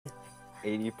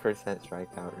80%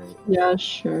 strikeout rate. Yeah,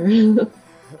 sure.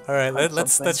 All right,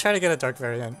 let's try to get a dark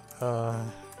variant. Okay.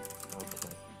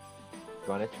 You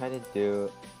wanna try to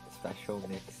do special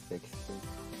mix 60?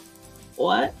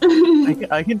 What?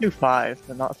 I can do 5,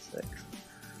 but not 6.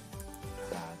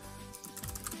 Sad.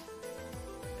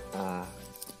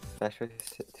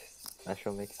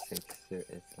 Special mix 6 is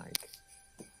like,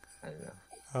 I don't know.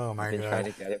 Oh my I've been god. trying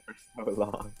to get it for so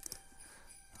long.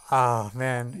 Oh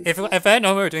man, if I had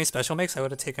known we were doing special mix, I would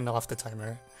have taken off the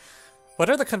timer. What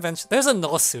are the conventions? There's a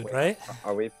null suit, Wait, right?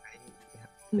 Are we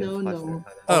playing? No.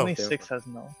 Only 6 has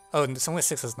no. Oh, it's only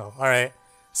 6 is null. All right.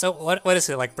 So what is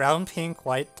it like? Brown, pink,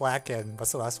 white, black, and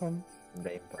what's the last one?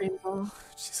 Rainbow.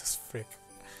 Jesus frick.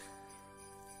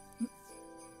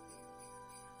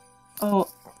 Oh.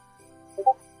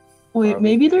 Wait,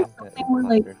 maybe there's something where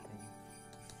like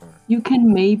you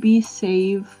can maybe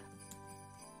save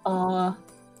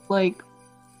like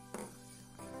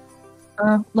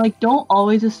don't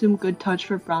always assume good touch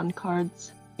for brown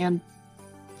cards, and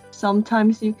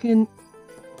sometimes you can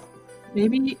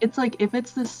maybe it's like if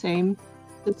it's the same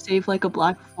to save like a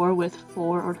black 4 with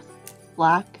 4 or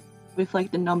black with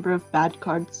like the number of bad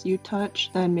cards you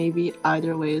touch, then maybe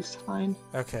either way is fine.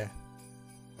 Okay.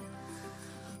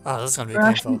 Oh, this is gonna be Or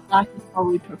actually, painful. black is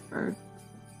probably preferred.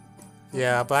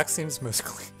 Yeah, black seems most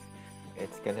clean.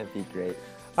 It's gonna be great.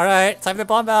 All right, time to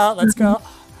bomb out. Let's go.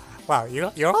 Wow,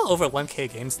 you're all over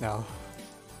 1K games now.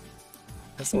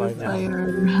 That's why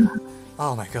now.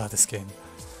 Oh my god, this game.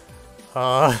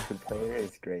 The player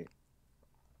is great.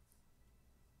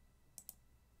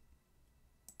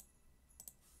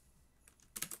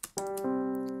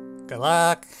 Good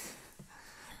luck.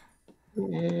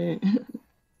 Yeah.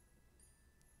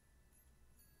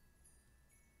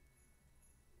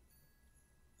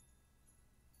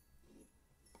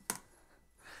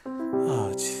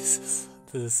 Oh Jesus,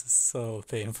 this is so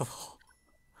painful.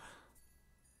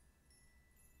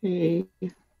 Hey,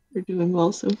 we're doing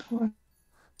well so far.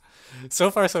 So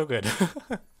far, so good.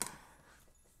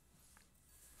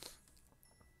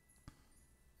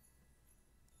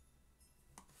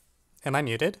 Am I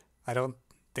muted? I don't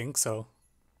think so.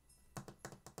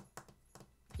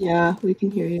 Yeah, we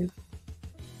can hear you.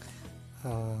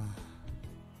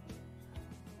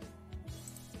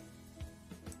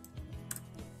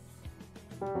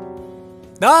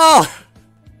 No!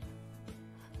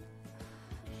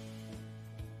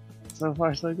 So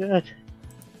far, so good.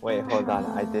 Wait, hold on.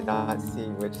 I did not see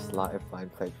which slot if I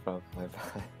played from. My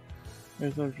bad.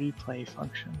 There's a replay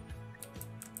function.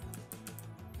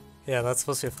 Yeah, that's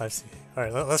supposed to be a 5C.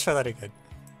 Alright, let's try that again.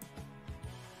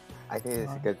 I think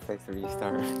it's a good place to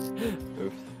restart.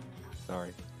 Oops.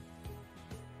 Sorry.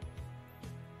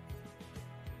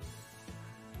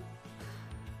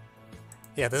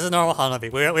 Yeah, this is normal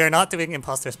Hanabi. We are not doing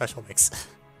imposter special mix.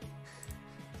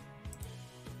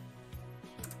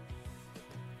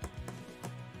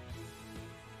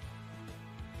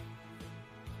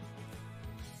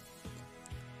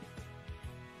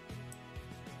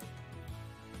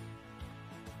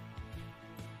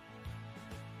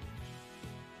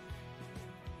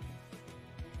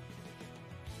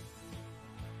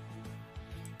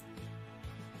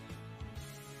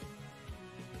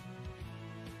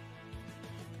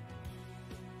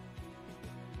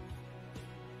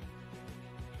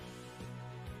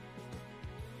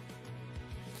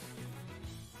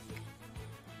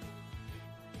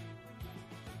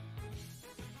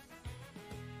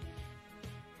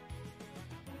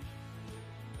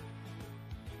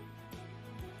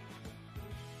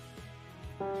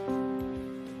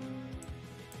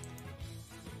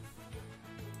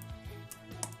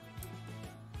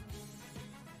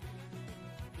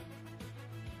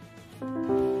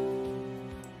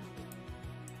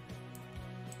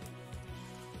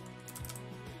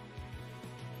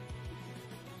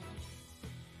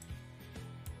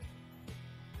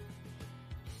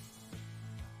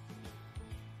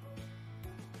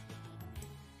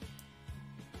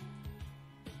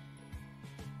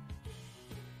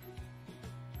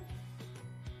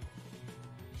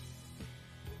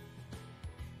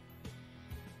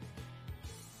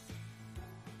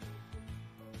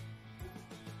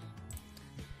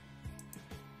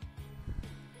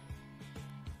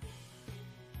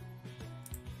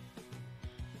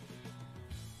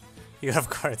 You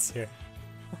have cards here.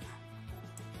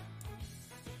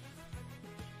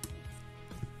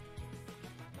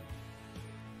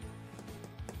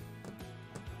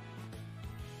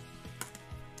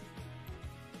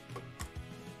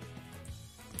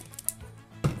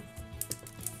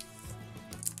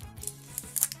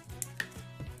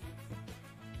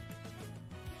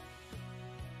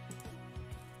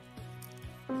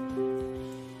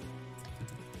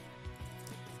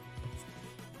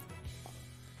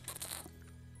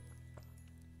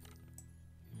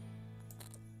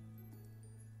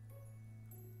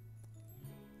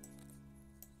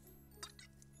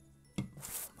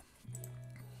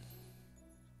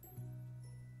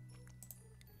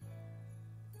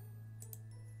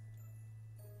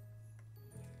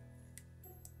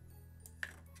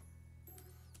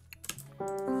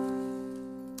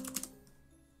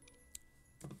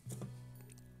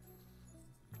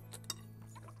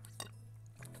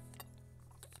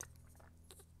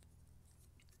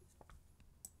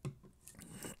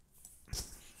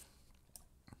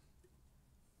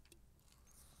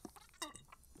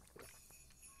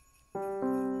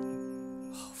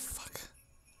 Oh, fuck.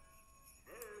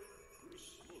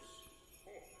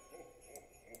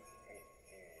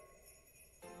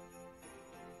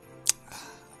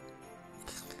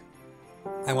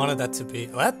 I wanted that to be...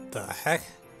 What the heck?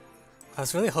 I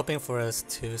was really hoping for a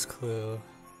 2's clue.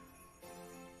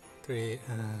 3,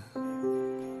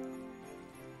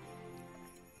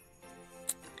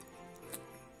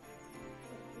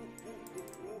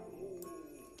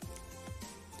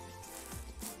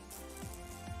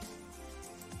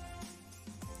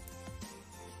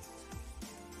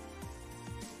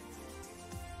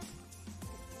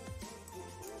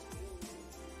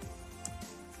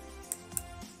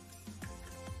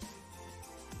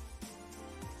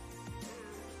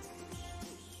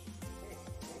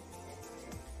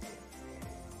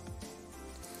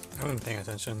 I wasn't paying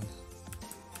attention.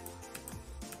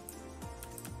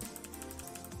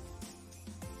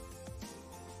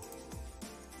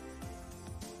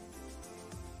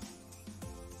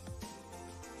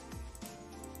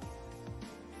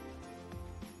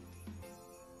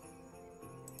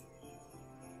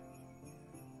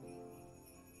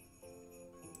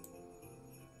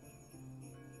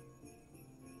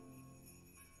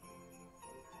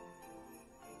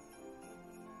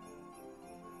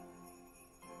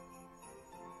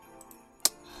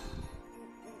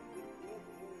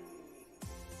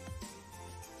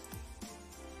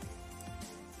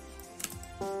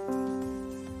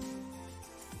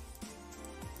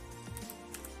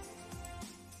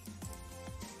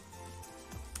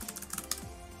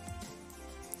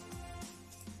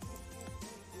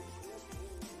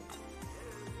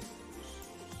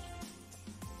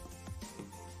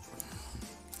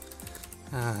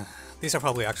 These are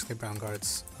probably actually brown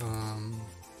cards. I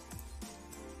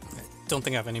don't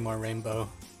think I have any more rainbow.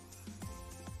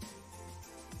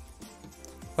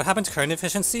 What happened to current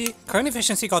efficiency? Current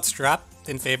efficiency got strapped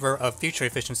in favor of future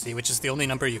efficiency, which is the only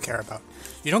number you care about.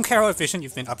 You don't care how efficient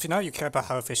you've been up to now, you care about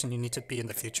how efficient you need to be in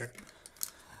the future.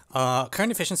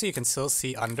 Current efficiency you can still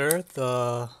see under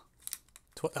the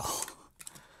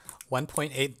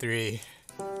 1.83.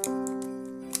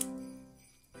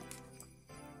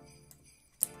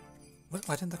 What?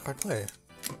 Why didn't the card play?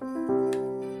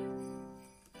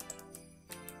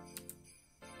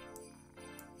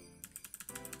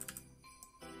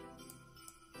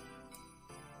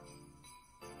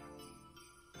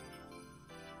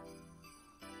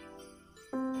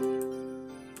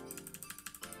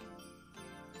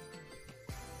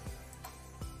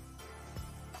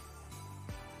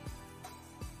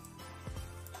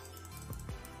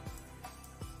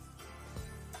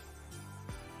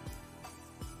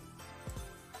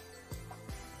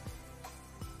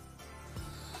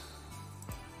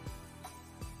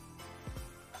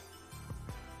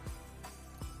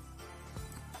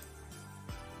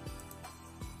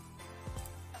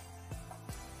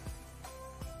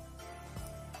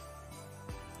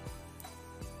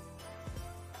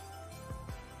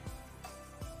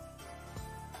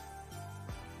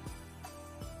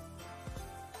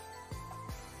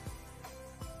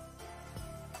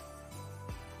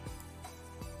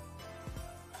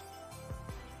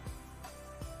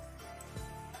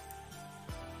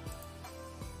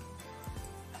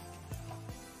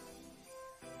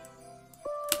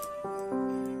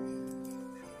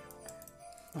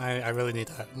 I really need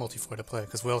that multi-4 to play,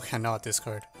 because Will cannot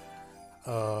discard.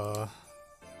 If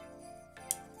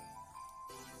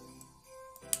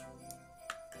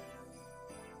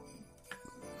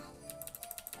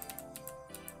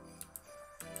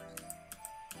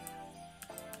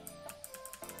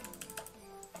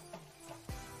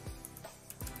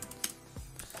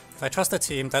I trust the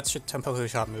team, that should tempo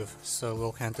shot move, so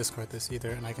Will can't discard this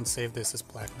either, and I can save this as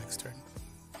black next turn.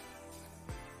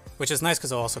 Which is nice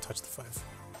because I'll also touch the 5.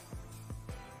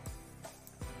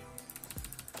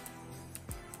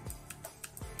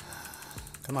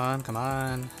 Come on, come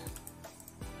on.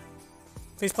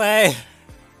 Please play!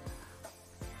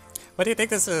 What do you think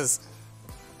this is?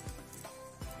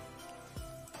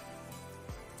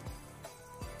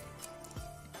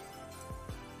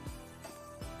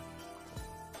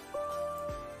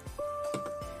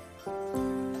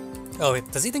 Oh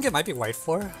wait, does he think it might be white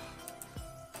 4?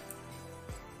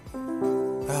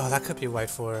 Oh, that could be white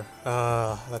 4.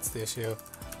 That's the issue.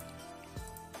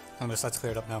 Unless that's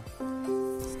cleared up now.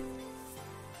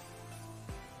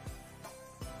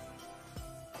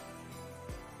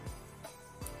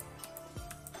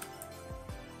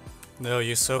 No,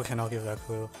 you so cannot give that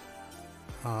clue.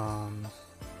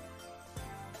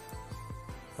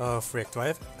 Oh frick, do I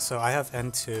have... So I have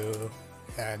N2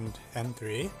 and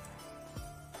N3.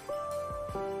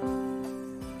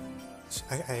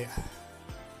 I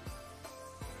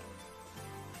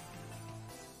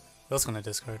Will's gonna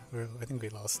discard. I think we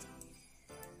lost.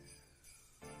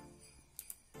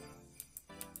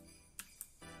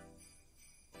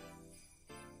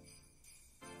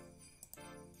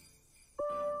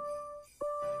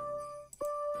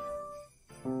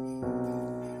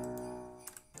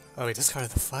 Oh, we discarded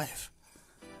the 5.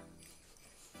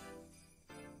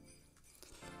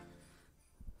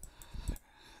 Do you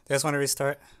guys want to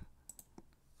restart?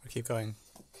 Or keep going?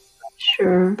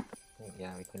 Sure.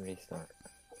 Yeah, we can restart.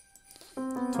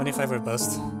 25 or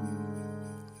bust.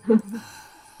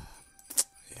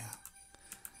 Yeah.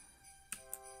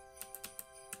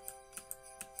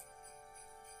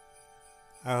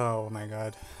 Oh my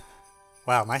god.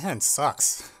 Wow, my hand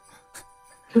sucks.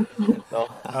 No,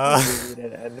 we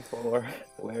need an N4.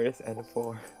 Where is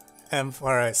N4?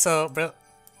 Alright, so, bro,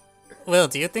 Will,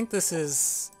 do you think this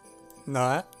is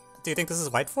not? Do you think this is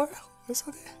white 4 or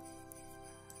something?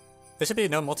 There should be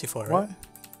no multi 4, right? What?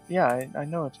 Yeah, I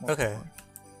know it's multi. Okay.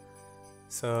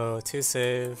 So, 2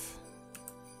 save.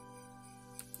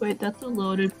 Wait, that's a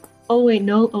loaded. Oh wait,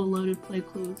 no. Oh, loaded play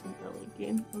clues in early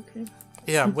game. Okay.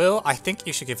 Yeah, Will, I think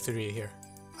you should give 3 here.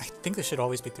 I think this should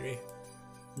always be 3.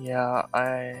 Yeah,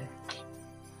 I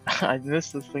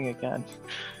missed this thing again.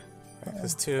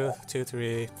 Because 2, 2,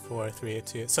 3, 4, 3,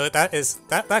 2. So that is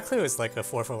that clue is like a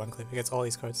 4 for 1 clue. It gets all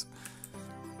these cards.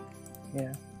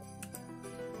 Yeah.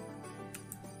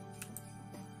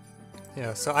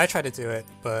 Yeah, so I tried to do it,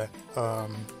 but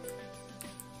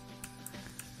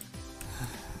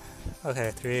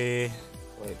okay, 3.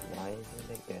 Wait, why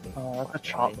isn't it getting? Oh, that's a why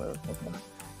chop is- move.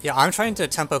 Yeah, I'm trying to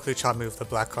tempo clue chop move the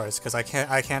black cards because I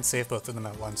can't save both of them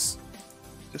at once.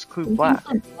 Just clue black.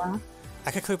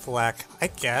 I could clue black, I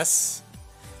guess.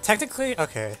 Technically,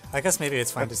 okay. I guess maybe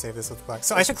it's fine to save this with black.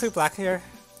 So I should clue black here.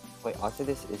 Wait, also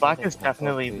this is Black is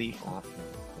definitely lethal.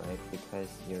 right? Because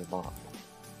you're locked.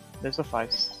 There's a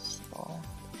 5 stall.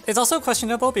 It's also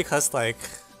questionable because like,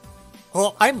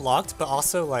 well, I'm locked, but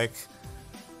also like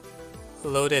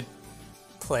loaded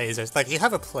plays. Like you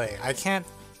have a play. I can't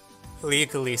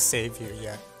legally save you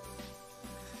yet.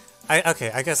 Okay,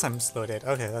 I guess I'm loaded.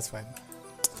 Okay, that's fine.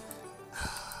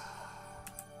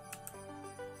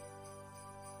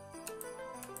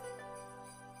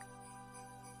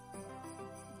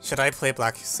 Should I play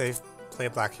black? Play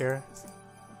black here.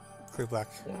 Clue black.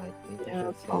 Yeah, I think Yeah,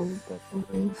 you should probably.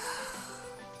 save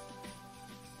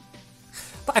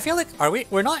But I feel like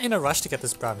we're not in a rush to get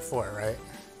this brown 4, right?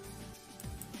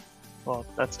 Well,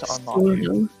 that's to unlock Sort it.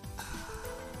 of.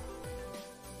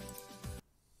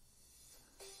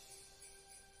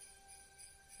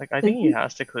 Like, I think he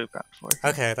has to clue brown for it.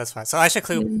 Okay, that's fine. So I should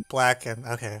clue Yeah. black and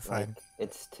okay, Like, fine.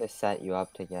 it's to set you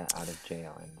up to get out of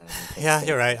jail, and then you can Yeah, save.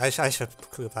 you're right. I should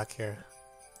clue black here.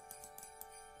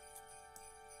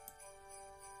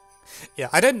 Yeah,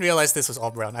 I didn't realize this was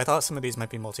all brown. I thought some of these might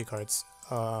be multi-cards.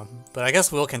 But I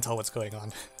guess Will can tell what's going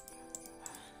on.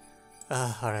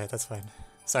 Alright, that's fine.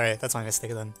 Sorry, that's my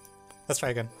mistake then. Let's try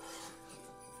again.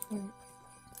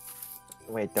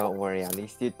 Wait, don't worry. At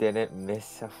least you didn't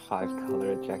miss a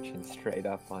 5-color ejection straight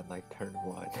up on like turn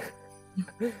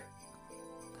 1.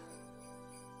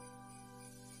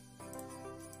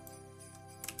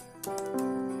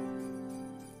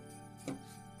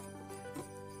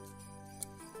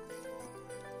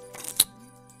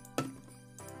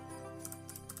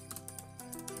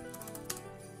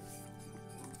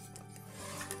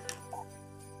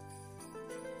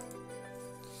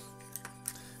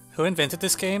 Who invented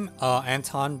this game?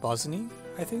 Anton Bosny,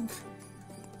 I think?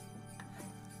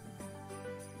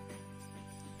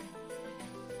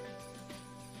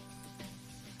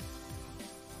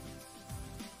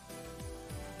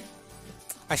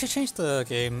 I should change the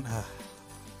game.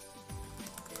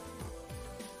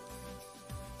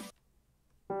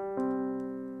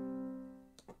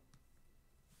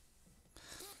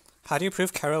 How do you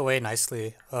prove caraway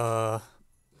nicely?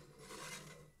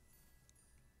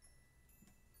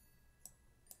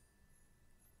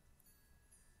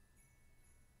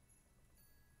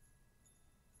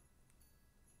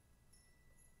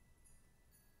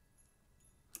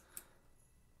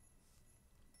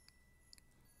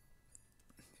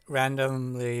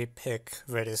 Randomly pick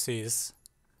vertices.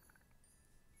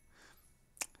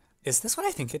 Is this what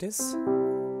I think it is?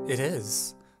 It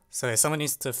is. So someone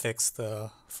needs to fix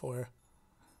the 4.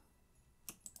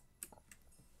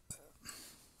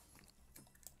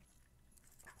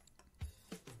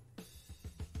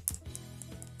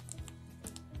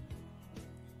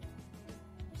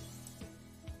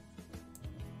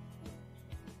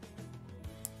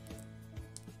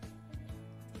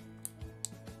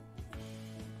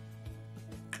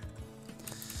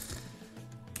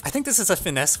 think this is a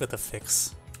finesse with a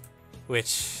fix,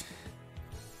 which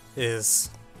is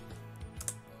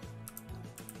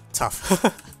tough.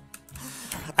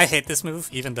 I hate this move,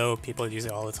 even though people use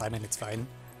it all the time and it's fine.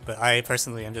 But I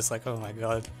personally am just like, oh my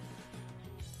god.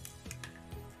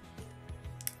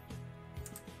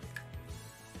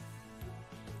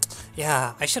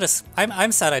 Yeah, I should have.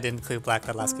 I'm sad I didn't include black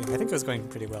that last game. I think it was going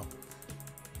pretty well.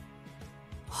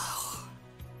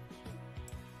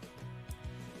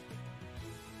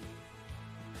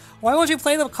 Why won't you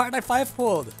play the card I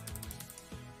 5-pulled?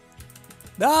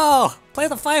 No! Play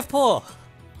the 5-pull!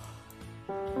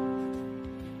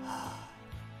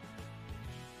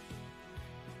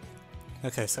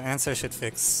 Okay, so answer should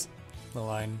fix the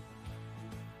line.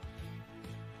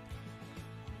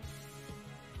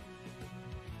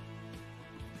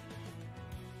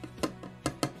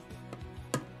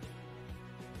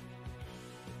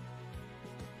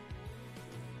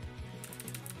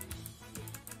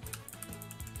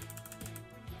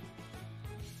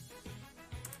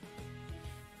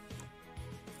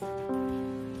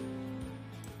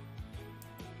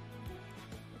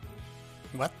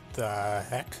 What the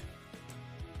heck?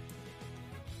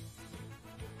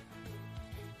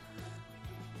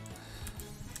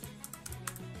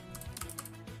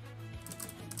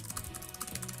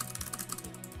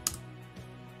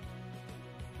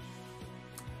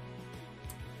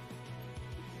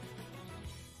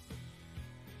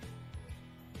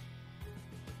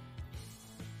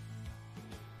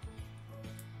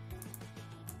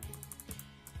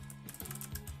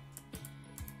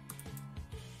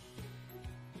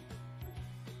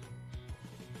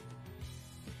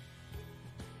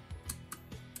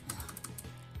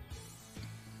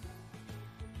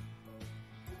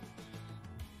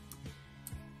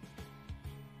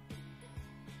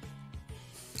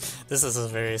 This is a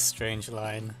very strange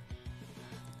line.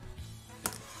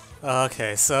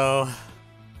 Okay, so...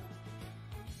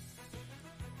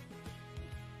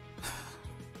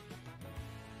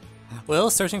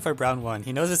 Will's searching for brown 1.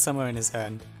 He knows it's somewhere in his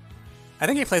hand. I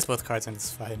think he plays both cards and it's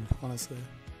fine, honestly.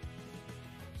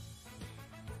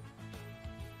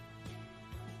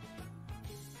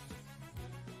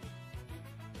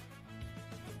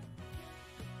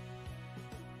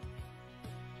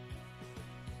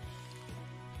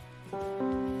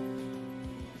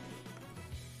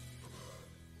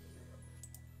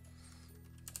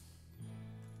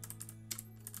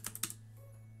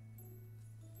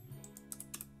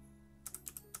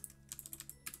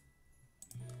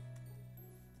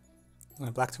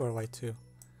 Black 2 or white 2,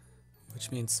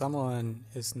 which means someone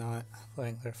is not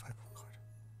playing their 5-pull card.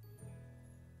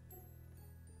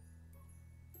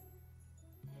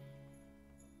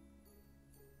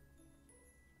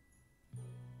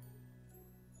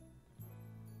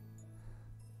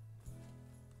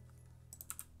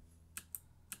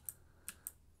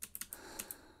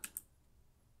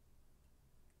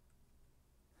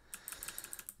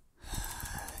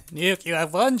 Nuke, you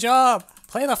have one job!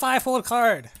 Play the 5-pull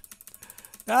card!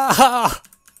 No!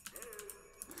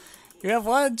 You have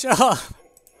one job!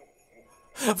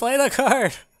 Play the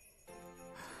card!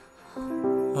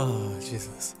 Oh,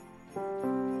 Jesus.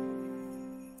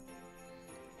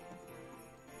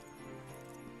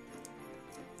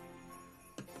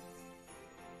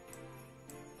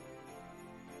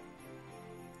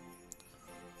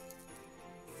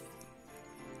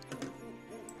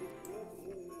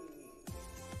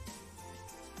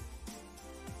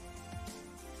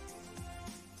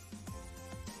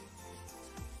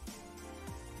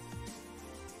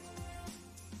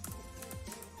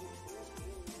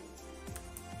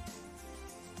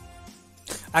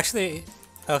 Actually,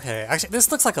 okay. Actually, this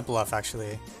looks like a bluff,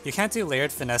 actually. You can't do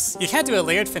layered finesse. You can't do a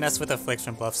layered finesse with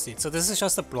affliction bluff seed. So this is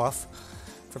just a bluff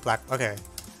for black. Okay.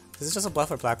 This is just a bluff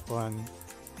for black 1.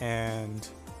 And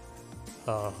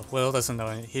Will doesn't know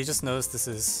it. He just knows this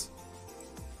is...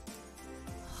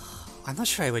 I'm not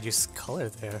sure I would use color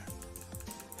there.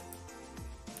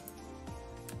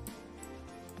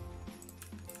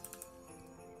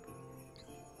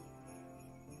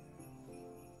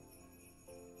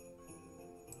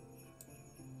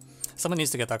 Someone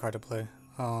needs to get that card to play.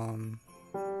 Oh,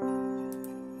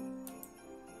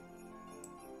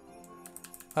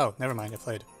 never mind, I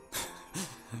played.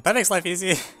 That makes life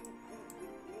easy.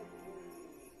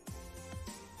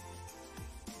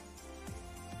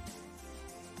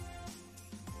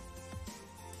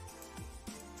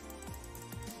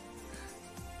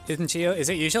 Hidden Geo, is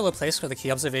it usual a place where the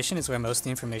key observation is where most of the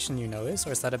information you know is,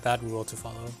 or is that a bad rule to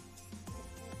follow?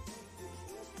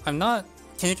 I'm not...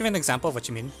 Can you give me an example of what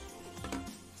you mean?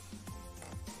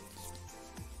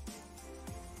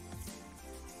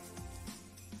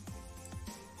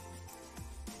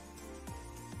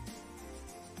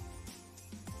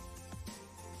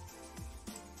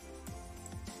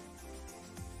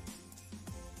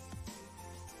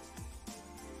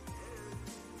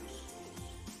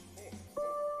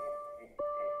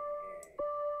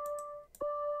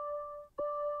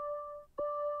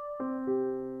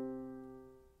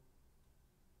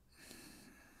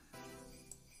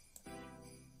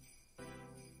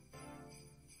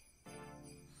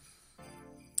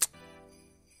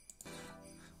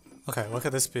 Okay, what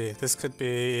could this be? This could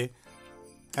be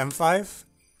M5?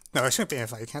 No, it shouldn't be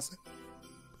M5, you can't say.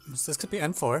 This could be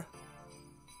N4.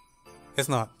 It's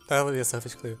not. That would be a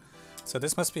selfish clue. So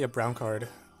this must be a brown card.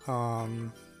 What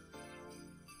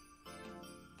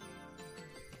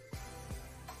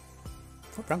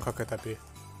brown card could that be?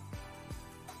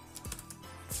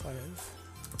 5.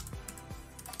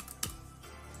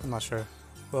 I'm not sure.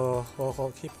 We'll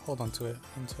hold on to it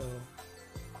until.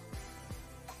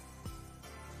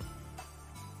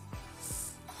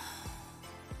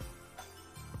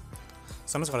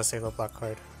 Someone's gotta save a black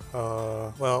card.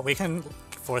 Well, we can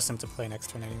force him to play next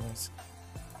turn anyways.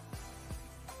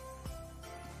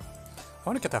 I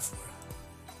want to get that 4.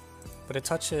 But it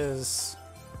touches...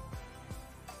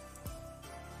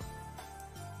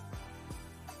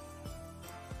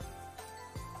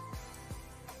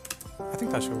 I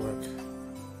think that should work.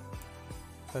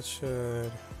 That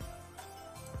should...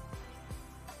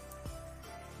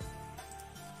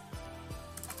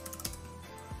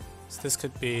 So this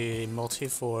could be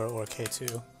multi-4 or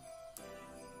K2.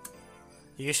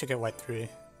 You should get white 3.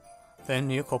 Then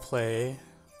Nuke will play...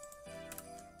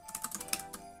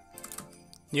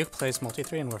 Nuke plays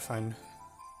multi-3 and we're fine.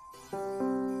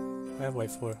 I have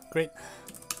white 4. Great.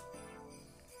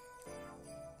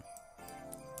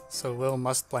 So Will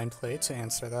must blind play to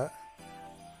answer that.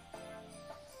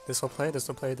 This will play, this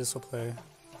will play, this will play.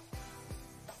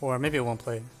 Or maybe it won't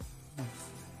play.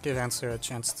 Give answer a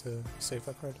chance to save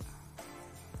that card.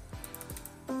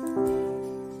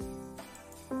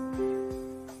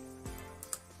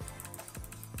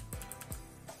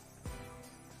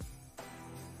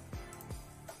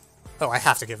 Oh, I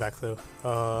have to give that clue.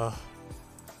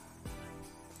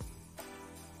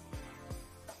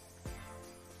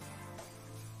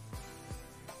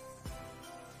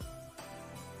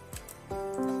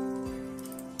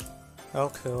 I'll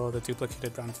kill the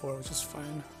duplicated round 4, which is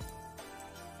fine.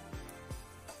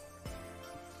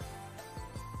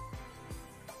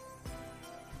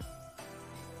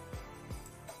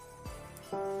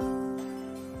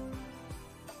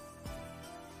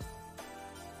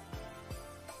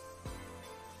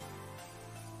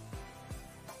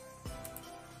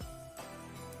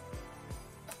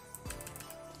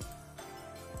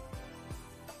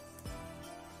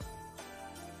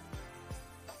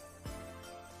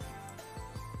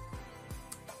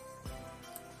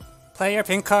 Play your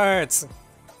pink cards!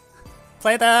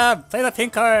 Play them! Play the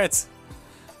pink cards!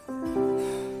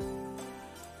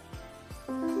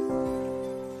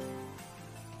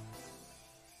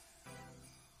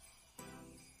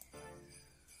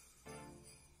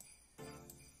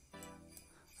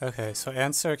 Okay, so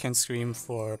answer can scream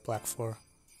for black 4.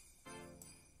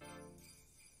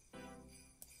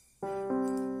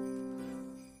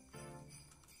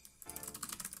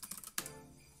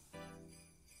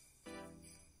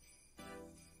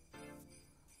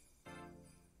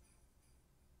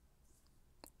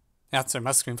 Answer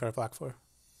must scream for a black 4.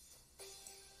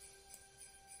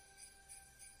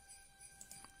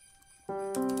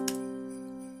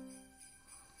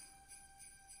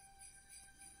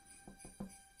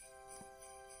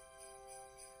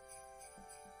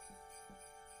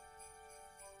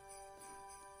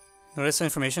 Notice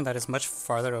information that is much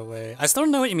farther away. I still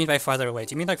don't know what you mean by farther away.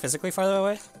 Do you mean like physically farther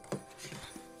away?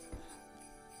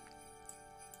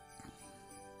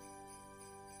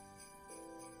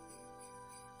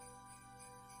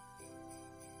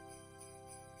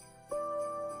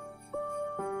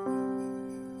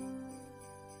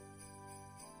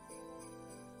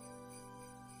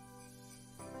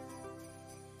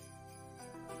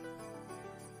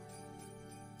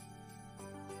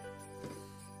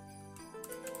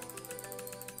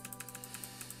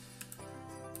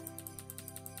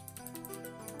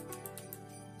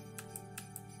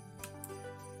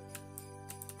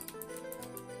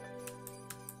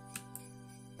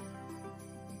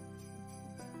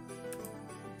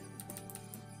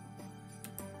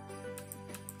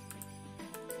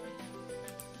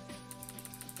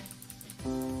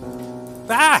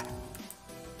 Ah!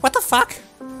 What the fuck?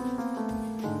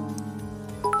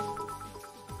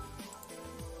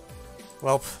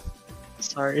 Welp.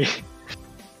 Sorry.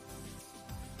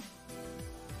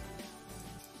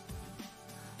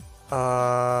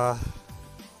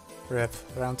 Rip.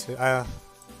 Round 2.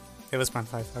 It was round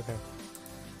 5. Okay.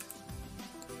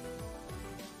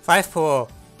 5 pool.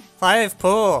 5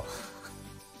 pool.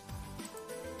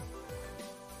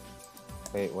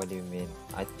 Wait, what do you mean?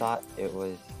 I thought it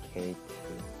was K2.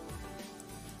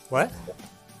 What?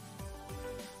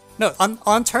 No,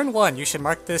 on turn 1, you should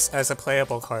mark this as a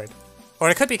playable card.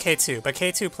 Or it could be K2, but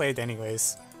K2 played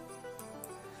anyways.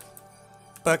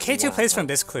 But K2 Yeah, plays from like-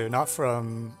 this clue, not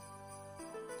from...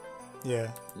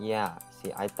 Yeah. Yeah,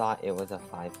 see, I thought it was a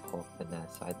 5-pull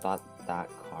finesse, so I thought that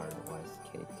card was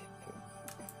K2.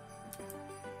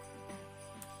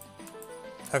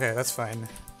 Okay, that's fine.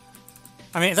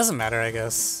 I mean, it doesn't matter, I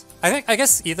guess. I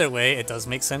guess either way, it does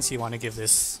make sense. You want to give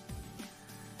this...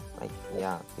 Like,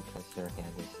 yeah, because your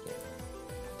hand is scared.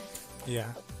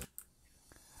 Yeah.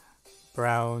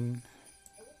 Brown.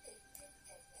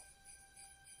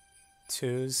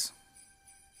 2s.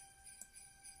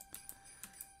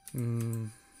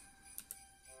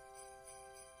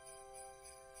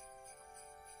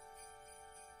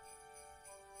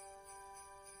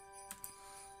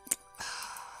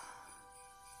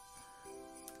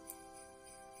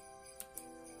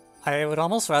 I would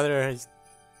almost rather...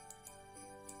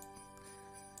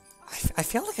 I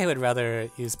feel like I would rather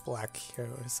use black here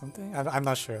or something. I'm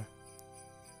not sure.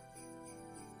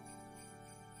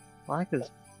 Black is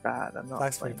bad. I'm not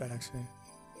Black's pretty playing. bad, actually.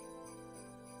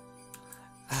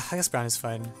 I guess brown is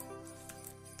fine.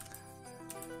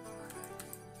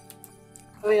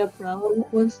 Oh yeah, brown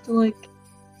wants to like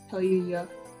tell you you have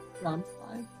round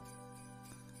 5.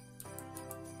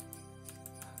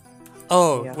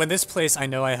 Oh, Yeah. when this plays, I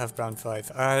know I have brown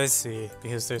 5. I see.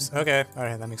 Because there's... Okay,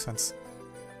 alright, that makes sense.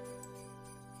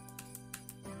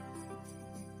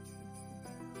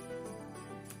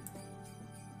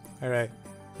 Alright,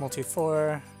 multi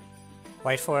 4,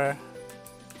 white 4.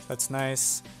 That's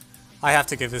nice. I have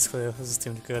to give this clue. This is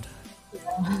too good.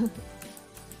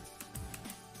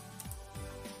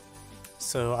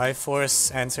 So I force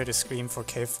answer to scream for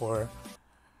K4.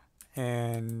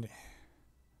 And...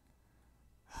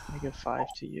 I give 5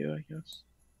 to you, I guess.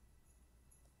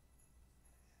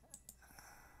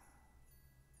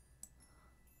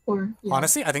 Or yeah.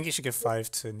 Honestly, I think you should give 5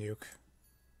 to Nuke.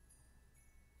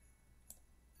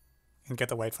 And get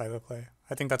the white 5 to play.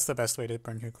 I think that's the best way to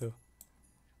burn your clue.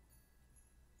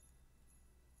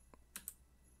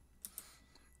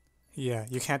 Yeah,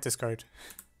 you can't discard.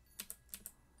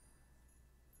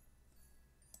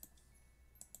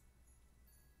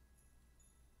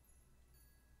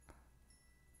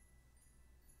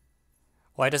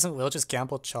 Why doesn't Will just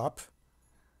gamble chop?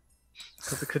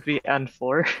 Because it could be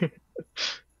N4.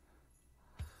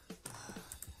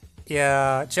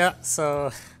 Yeah,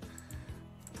 so...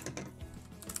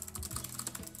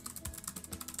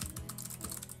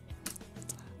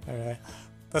 Alright,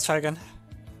 let's try again.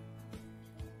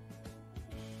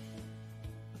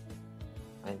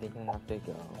 I think I have to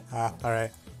go. Ah,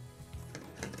 alright.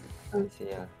 See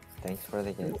ya. Thanks for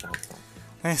the game, also.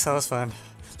 Thanks, that was fun.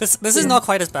 This is not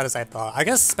quite as bad as I thought. I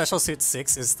guess Special Suit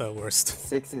 6 is the worst.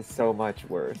 6 is so much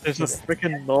worse. There's a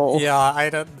freaking null. Yeah,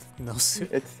 I don't know.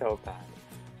 It's so bad.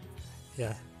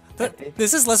 Yeah. think-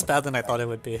 This is less bad than I thought it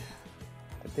would be.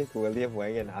 I think William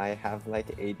Wang and I have like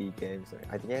 80 games.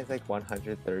 I think he has like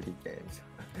 130 games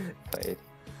played.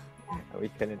 And we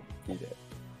couldn't beat it.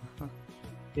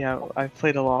 Yeah, I've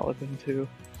played a lot with him too.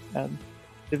 And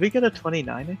did we get a 29,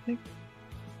 I think?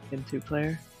 In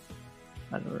 2-player?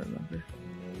 I don't remember.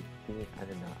 Maybe, I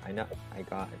don't know. I know I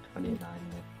got a 29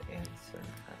 with answer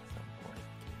at some point.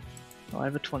 Oh, I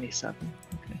have a 27.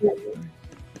 Okay.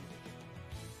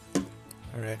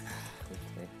 Alright.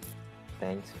 Okay.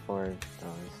 Thanks for those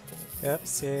games. Yep,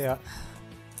 see ya.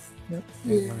 Yep.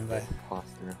 Yeah. Bye.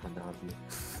 Imposter Hanabi.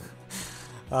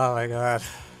 Oh my god.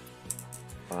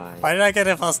 Bye. Why did I get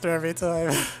imposter every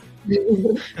time?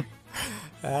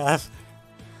 Alright,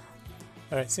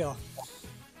 see y'all.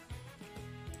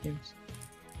 Games.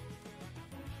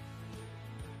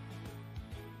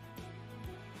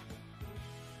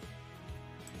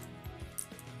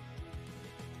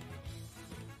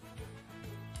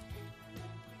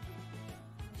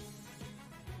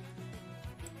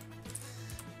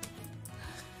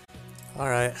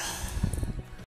 Alright.